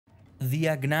The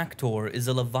Agnaktor is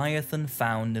a leviathan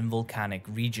found in volcanic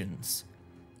regions.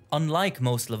 Unlike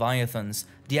most leviathans,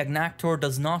 the Agnaktor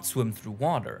does not swim through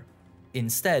water.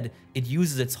 Instead, it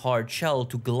uses its hard shell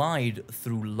to glide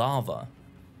through lava.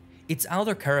 Its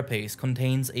outer carapace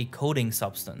contains a coating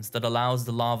substance that allows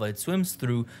the lava it swims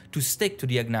through to stick to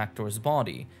the Agnaktor's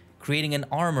body, creating an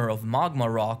armor of magma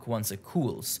rock once it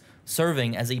cools,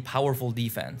 serving as a powerful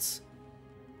defense.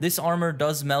 This armor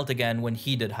does melt again when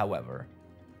heated, however.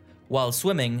 While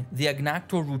swimming, the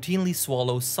Agnaktor routinely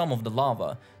swallows some of the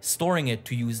lava, storing it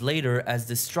to use later as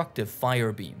destructive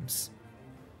fire beams.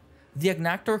 The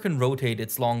Agnaktor can rotate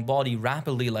its long body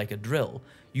rapidly like a drill,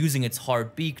 using its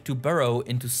hard beak to burrow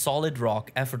into solid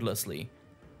rock effortlessly.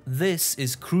 This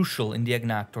is crucial in the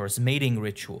Agnaktor's mating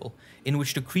ritual, in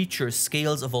which the creature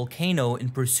scales a volcano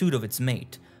in pursuit of its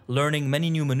mate, learning many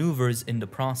new maneuvers in the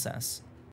process.